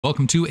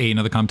Welcome to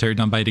another commentary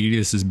done by Diggity.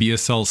 This is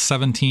BSL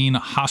 17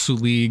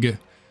 Hasuleague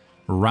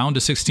round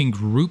of 16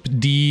 Group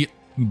D.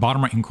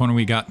 Bottom right hand corner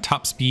we got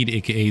Top Speed,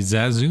 aka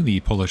Zazu, the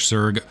Polish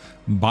Zerg.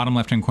 Bottom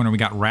left hand corner we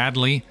got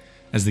Radley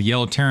as the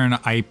Yellow Terran.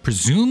 I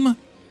presume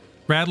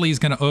Radley is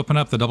going to open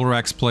up the double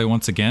racks play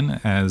once again,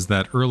 as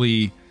that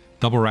early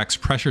double racks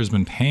pressure has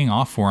been paying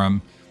off for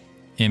him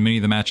in many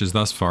of the matches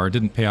thus far. It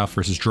didn't pay off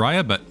versus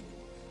Drya, but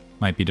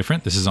might be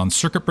different. This is on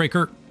Circuit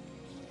Breaker,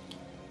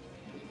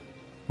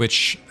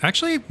 which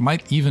actually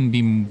might even be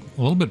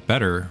a little bit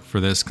better for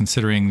this,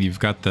 considering you've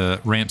got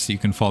the ramps that you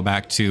can fall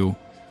back to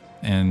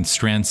and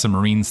strand some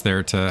Marines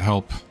there to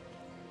help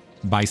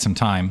buy some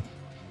time.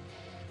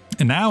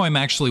 And now I'm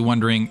actually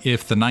wondering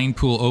if the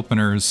 9-pool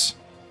openers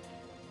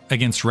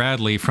against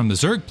Radley from the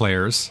Zerg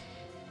players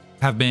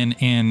have been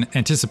in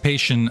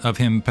anticipation of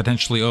him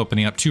potentially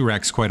opening up 2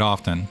 racks quite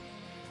often,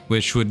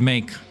 which would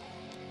make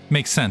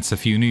sense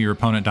if you knew your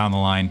opponent down the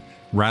line,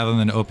 rather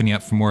than opening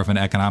up for more of an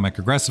economic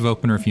aggressive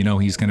opener. If you know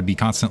he's going to be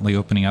constantly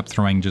opening up,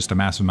 throwing just a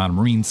massive amount of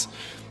Marines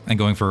and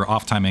going for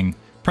off-timing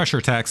pressure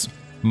attacks,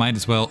 might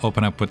as well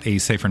open up with a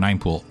safer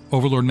 9-pool.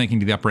 Overlord making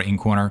to the upper right-hand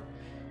corner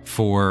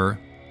for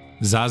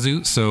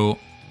Zazu, so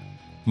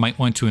might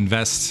want to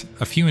invest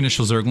a few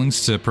initial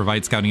Zerglings to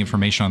provide scouting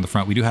information on the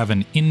front. We do have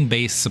an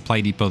in-base supply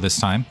depot this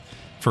time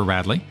for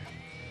Radley,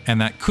 and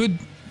that could,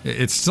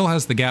 it still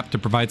has the gap to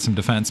provide some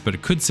defense, but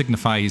it could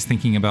signify he's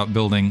thinking about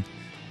building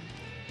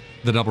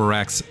the double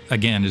racks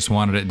again, just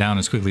wanted it down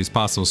as quickly as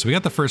possible. So we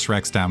got the first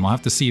racks down. We'll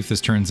have to see if this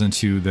turns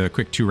into the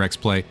quick 2 racks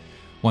play.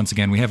 Once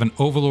again, we have an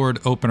Overlord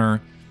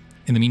opener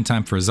in the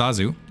meantime for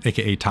Zazu,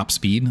 aka Top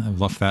Speed.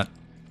 I've left that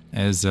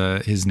as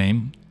his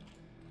name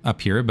up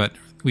here, but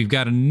we've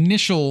got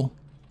initial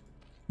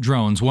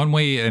drones one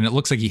way, and it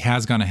looks like he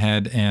has gone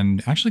ahead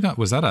and actually got,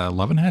 was that a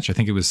 11 hatch? I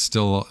think it was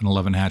still an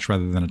 11 hatch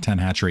rather than a 10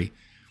 hatchery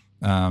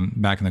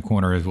back in the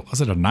corner.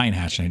 Was it a 9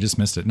 hatch? And I just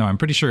missed it. No, I'm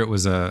pretty sure it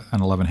was an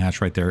 11 hatch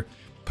right there.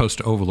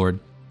 Post Overlord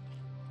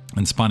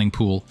and spawning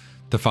pool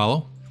to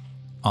follow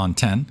on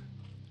 10.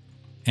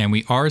 And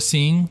we are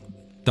seeing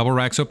double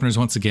racks openers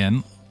once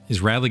again.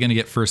 Is Radley going to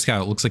get first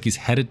scout? It looks like he's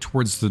headed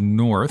towards the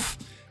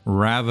north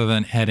rather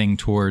than heading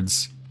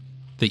towards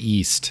the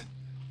east.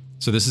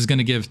 So this is going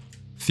to give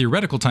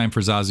theoretical time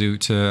for Zazu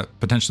to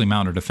potentially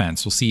mount a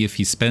defense. We'll see if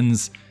he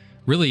spends,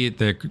 really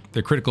the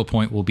critical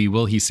point will be,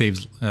 will he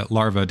save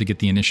Larva to get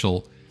the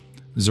initial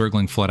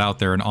Zergling flood out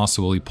there, and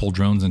also will he pull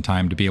drones in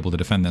time to be able to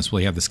defend this? Will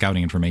he have the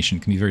scouting information?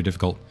 It can be very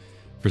difficult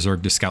for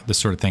Zerg to scout this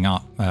sort of thing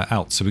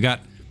out. So we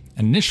got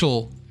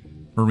initial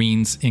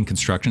Marines in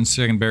construction.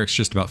 Second barracks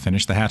just about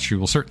finished. The hatchery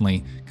will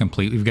certainly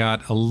complete. We've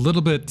got a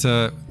little bit,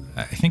 I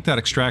think that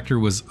extractor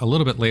was a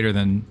little bit later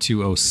than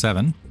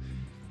 207,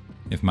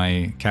 if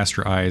my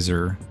caster eyes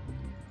are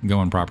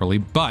going properly,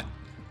 but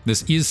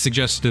this is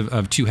suggestive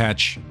of 2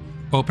 hatch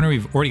opener.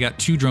 We've already got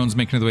 2 drones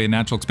making their way to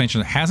natural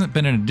expansion. There hasn't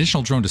been an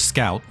additional drone to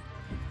scout.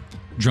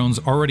 Drones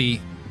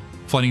already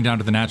flooding down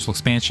to the natural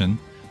expansion.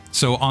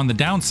 So on the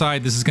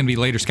downside, this is going to be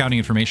later scouting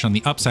information. On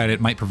the upside,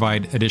 it might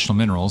provide additional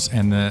minerals,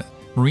 and the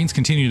Marines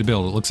continue to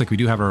build. It looks like we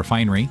do have a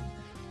refinery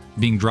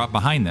being dropped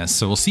behind this.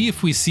 So we'll see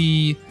if we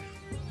see,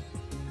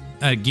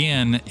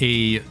 again,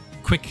 a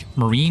quick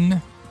Marine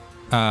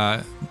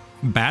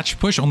batch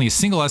push. Only a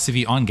single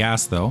SCV on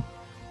gas, though.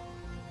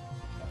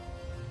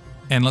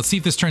 And let's see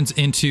if this turns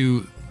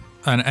into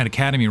an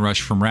academy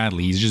rush from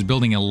Radley. He's just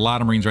building a lot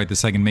of Marines right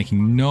this second,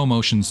 making no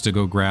motions to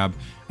go grab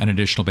an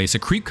additional base. A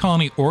creep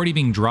colony already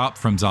being dropped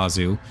from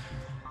Zazu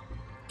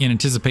in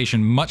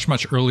anticipation much,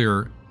 much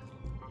earlier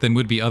than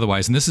would be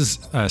otherwise. And this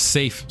is a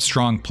safe,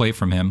 strong play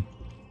from him.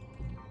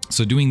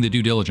 So doing the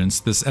due diligence,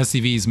 this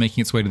SCV is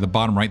making its way to the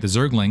bottom right. The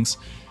Zerglings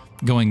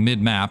going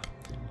mid-map.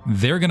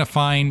 They're going to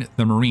find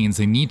the Marines.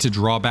 They need to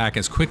draw back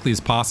as quickly as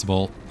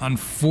possible.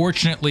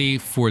 Unfortunately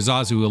for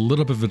Zazu, a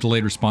little bit of a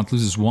delayed response,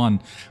 loses 1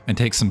 and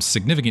takes some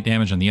significant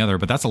damage on the other,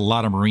 but that's a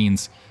lot of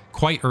Marines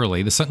quite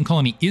early. The Sutton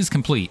colony is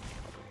complete,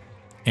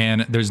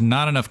 and there's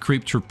not enough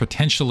creep to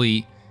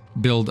potentially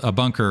build a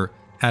bunker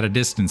at a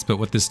distance. But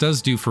what this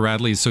does do for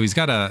Radley is, so he's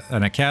got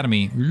an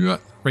academy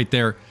right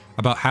there,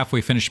 about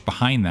halfway finished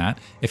behind that.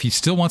 If he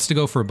still wants to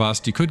go for a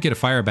bust, you could get a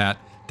fire bat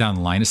down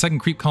the line. A second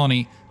creep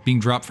colony being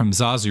dropped from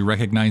Zazu,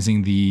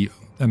 recognizing the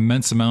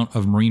immense amount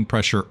of Marine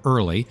pressure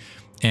early.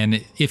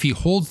 And if he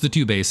holds the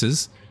 2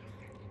 bases,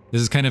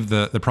 this is kind of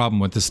the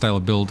problem with this style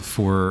of build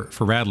for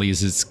Radley,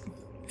 is it's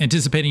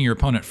anticipating your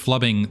opponent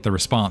flubbing the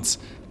response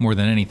more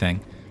than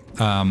anything.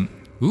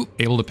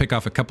 Able to pick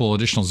off a couple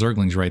additional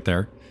Zerglings right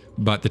there.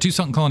 But the 2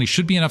 sunken colonies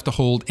should be enough to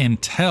hold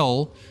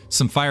until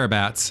some fire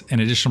bats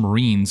and additional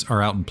Marines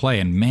are out in play.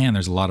 And man,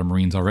 there's a lot of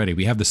Marines already.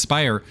 We have the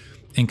Spire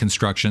in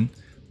construction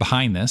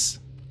behind this.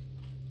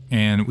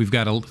 And we've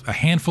got a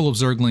handful of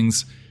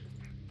Zerglings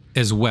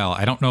as well.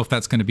 I don't know if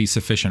that's going to be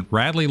sufficient.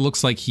 Radley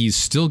looks like he's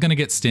still going to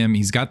get stim.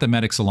 He's got the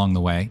medics along the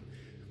way.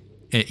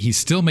 He's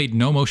still made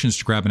no motions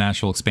to grab a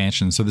natural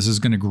expansion, so this is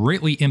going to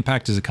greatly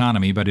impact his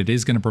economy, but it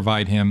is going to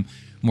provide him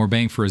more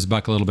bang for his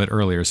buck a little bit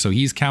earlier. So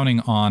he's counting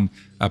on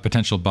a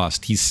potential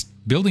bust. He's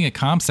building a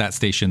ComSat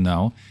station,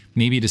 though,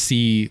 maybe to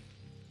see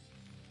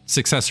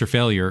success or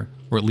failure,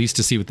 or at least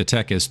to see what the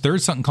tech is.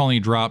 Third Sunken Colony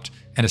dropped,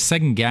 and a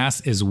second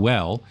gas as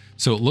well.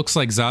 So it looks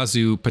like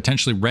Zazu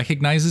potentially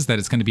recognizes that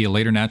it's going to be a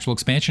later natural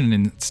expansion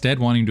and instead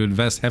wanting to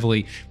invest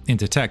heavily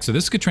into tech. So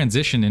this could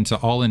transition into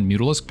all-in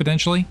Mutalisk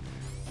potentially.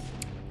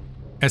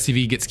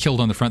 SCV gets killed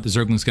on the front. The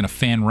Zergling's going to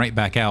fan right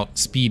back out.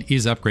 Speed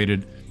is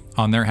upgraded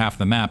on their half of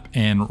the map.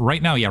 And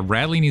right now, yeah,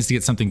 Radley needs to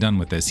get something done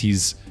with this.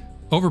 He's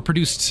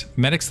overproduced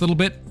medics a little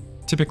bit.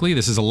 Typically,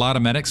 this is a lot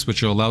of medics,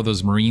 which will allow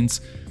those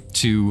Marines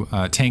to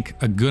tank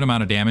a good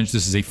amount of damage.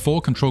 This is a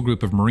full control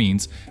group of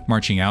Marines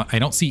marching out. I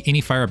don't see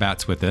any fire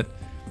bats with it.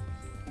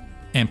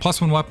 And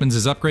 +1 weapons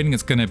is upgrading.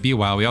 It's going to be a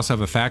while. We also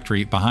have a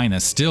factory behind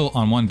us, still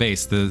on one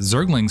base. The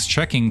Zerglings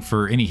checking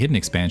for any hidden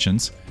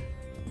expansions,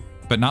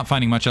 but not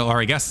finding much. Or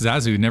I guess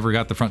Zazu never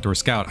got the front door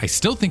scout. I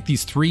still think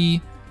these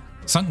 3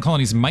 Sunken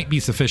Colonies might be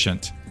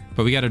sufficient,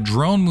 but we got a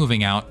drone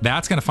moving out.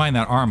 That's going to find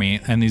that army,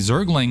 and the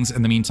Zerglings,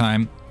 in the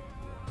meantime,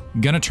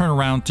 going to turn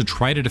around to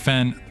try to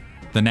defend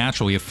the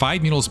natural. We have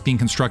 5 Mutals being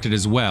constructed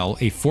as well,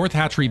 a 4th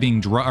hatchery being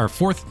or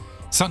 4th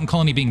Sunken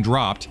Colony being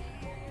dropped,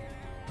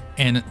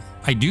 and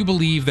I do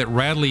believe that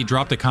Radley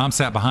dropped a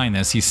comsat behind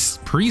this. He's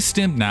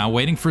pre-stimmed now,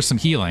 waiting for some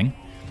healing.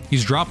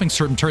 He's dropping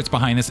certain turrets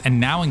behind this and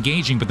now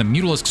engaging, but the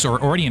Mutalisks are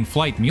already in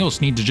flight. The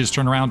Mutalisks need to just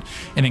turn around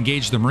and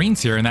engage the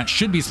Marines here, and that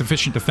should be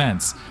sufficient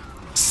defense.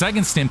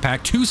 Second stim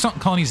pack, 2 Sunken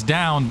Colonies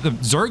down. The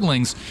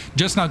Zerglings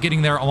just now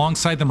getting there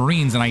alongside the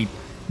Marines, and I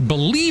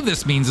believe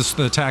this means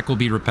the attack will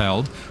be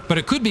repelled, but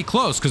it could be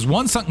close because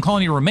 1 Sunken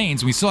Colony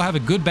remains. We still have a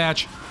good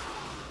batch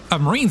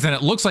of Marines, and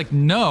it looks like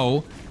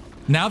no.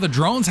 Now the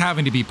drone's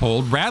having to be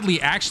pulled.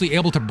 Radley actually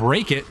able to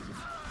break it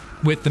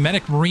with the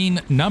medic Marine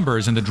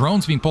numbers, and the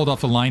drones being pulled off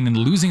the line and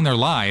losing their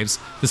lives.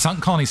 The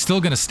Sunken Colony's still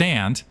going to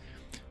stand.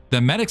 The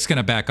medic's going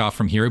to back off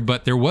from here,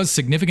 but there was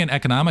significant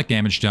economic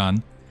damage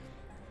done.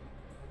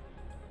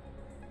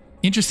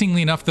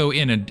 Interestingly enough, though,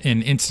 in an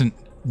instant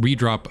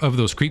redrop of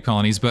those creep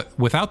colonies, but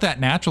without that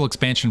natural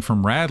expansion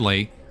from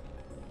Radley,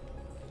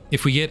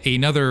 if we get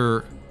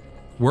another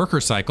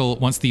worker cycle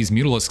once these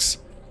Mutalisks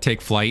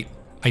take flight,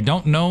 I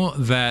don't know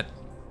that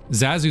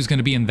Zazu's going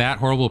to be in that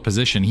horrible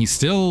position. He's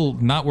still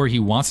not where he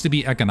wants to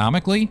be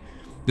economically.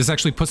 This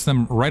actually puts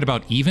them right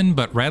about even,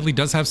 but Radley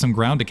does have some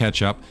ground to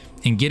catch up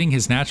in getting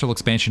his natural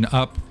expansion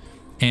up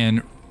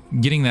and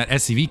getting that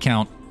SCV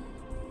count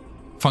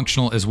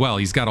functional as well.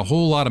 He's got a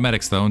whole lot of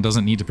medics, though, and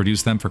doesn't need to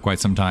produce them for quite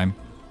some time.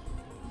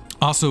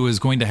 Also is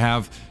going to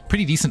have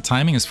pretty decent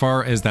timing as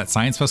far as that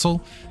science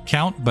vessel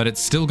count, but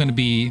it's still going to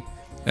be...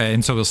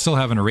 and so we'll still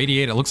have an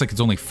irradiate. It looks like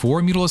it's only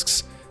 4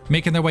 Mutalisks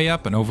making their way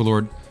up, an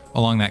Overlord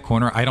along that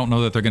corner. I don't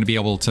know that they're going to be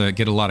able to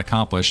get a lot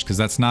accomplished because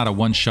that's not a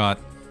one-shot...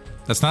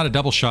 that's not a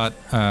double-shot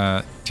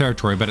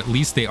territory, but at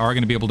least they are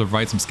going to be able to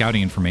provide some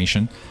scouting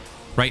information.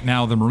 Right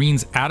now, the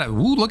Marines out of...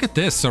 Ooh, look at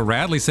this. So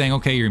Radley's saying,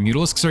 okay, your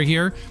Mutalisks are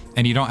here,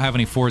 and you don't have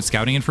any forward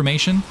scouting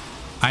information.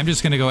 I'm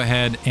just going to go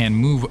ahead and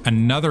move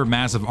another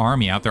massive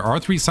army out. There are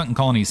 3 Sunken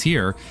Colonies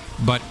here,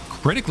 but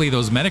critically,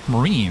 those medic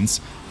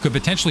Marines could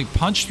potentially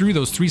punch through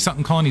those 3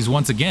 Sunken Colonies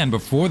once again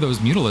before those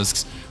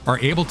Mutalisks are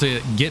able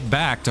to get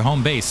back to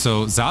home base.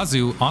 So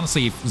Zazu,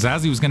 honestly, if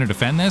Zazu is going to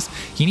defend this,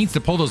 he needs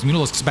to pull those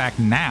Mutalisks back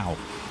now.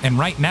 And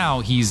right now,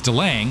 he's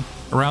delaying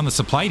around the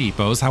supply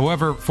depots.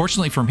 However,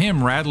 fortunately from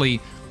him,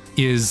 Radley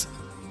is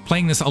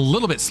playing this a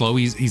little bit slow.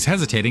 He's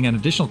hesitating. An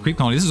additional creep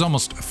colony. This is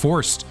almost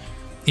forced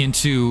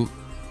into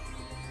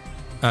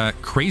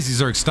crazy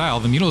Zerg style.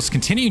 The Mutalisks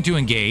continuing to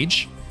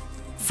engage.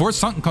 4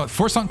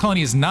 Sunken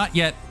Colony is not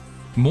yet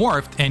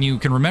morphed, and you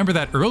can remember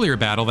that earlier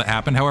battle that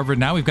happened. However,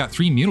 now we've got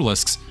 3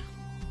 Mutalisks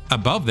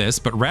above this,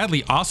 but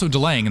Radley also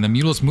delaying, and the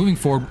Mutalisks moving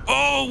forward.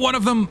 Oh, one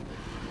of them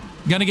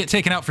gonna get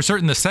taken out for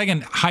certain. The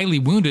second highly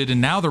wounded,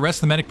 and now the rest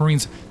of the medic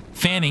Marines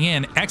fanning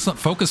in. Excellent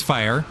focus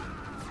fire.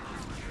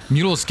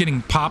 Mutalisks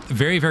getting popped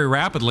very, very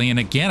rapidly, and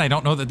again, I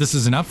don't know that this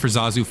is enough for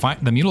Zazu.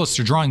 The Mutalisks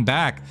are drawing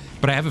back,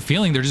 but I have a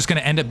feeling they're just going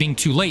to end up being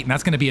too late, and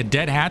that's going to be a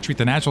dead hatchery at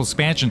the natural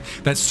expansion.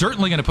 That's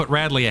certainly going to put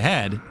Radley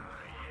ahead.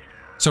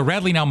 So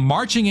Radley now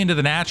marching into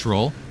the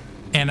natural,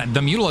 and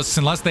the Mutalisks,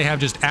 unless they have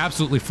just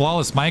absolutely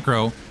flawless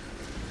micro,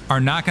 are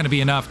not going to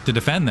be enough to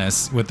defend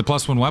this with the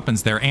 +1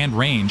 weapons there and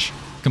range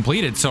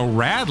completed. So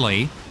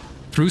Radley,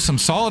 through some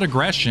solid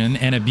aggression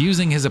and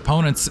abusing his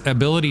opponent's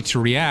ability to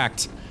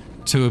react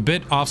to a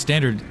bit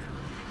off-standard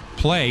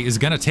play, is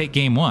going to take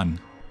game 1.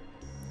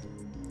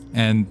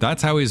 And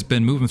that's how he's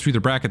been moving through the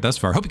bracket thus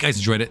far. Hope you guys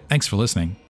enjoyed it. Thanks for listening.